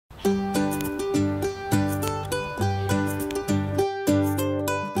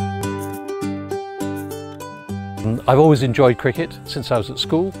I've always enjoyed cricket since I was at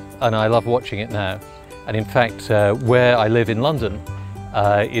school, and I love watching it now. And in fact, where I live in London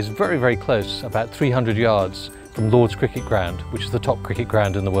is very, very close, about 300 yards from Lord's Cricket Ground, which is the top cricket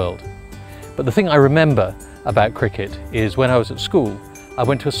ground in the world. But the thing I remember about cricket is when I was at school, I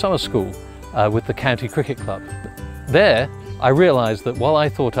went to a summer school with the county cricket club. There, I realised that while I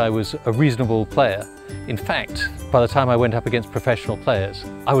thought I was a reasonable player, in fact, by the time I went up against professional players,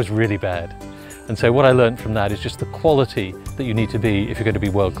 I was really bad. And so what I learned from that is just the quality that you need to be if you're going to be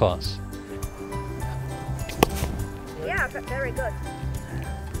world class. Yeah, very good.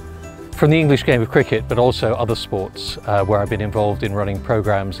 From the English game of cricket, but also other sports where I've been involved in running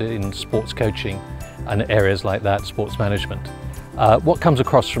programs in sports coaching and areas like that, sports management. What comes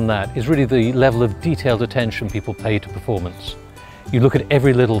across from that is really the level of detailed attention people pay to performance. You look at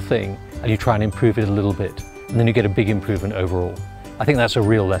every little thing and you try and improve it a little bit, and then you get a big improvement overall. I think that's a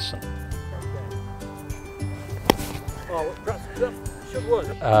real lesson.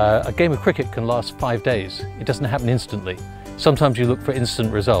 A game of cricket can last 5 days. It doesn't happen instantly. Sometimes you look for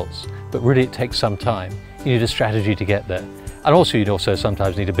instant results, but really it takes some time. You need a strategy to get there. And also you'd also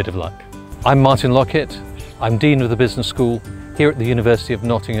sometimes need a bit of luck. I'm Martin Lockett. I'm Dean of the Business School here at the University of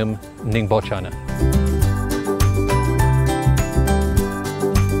Nottingham, Ningbo, China.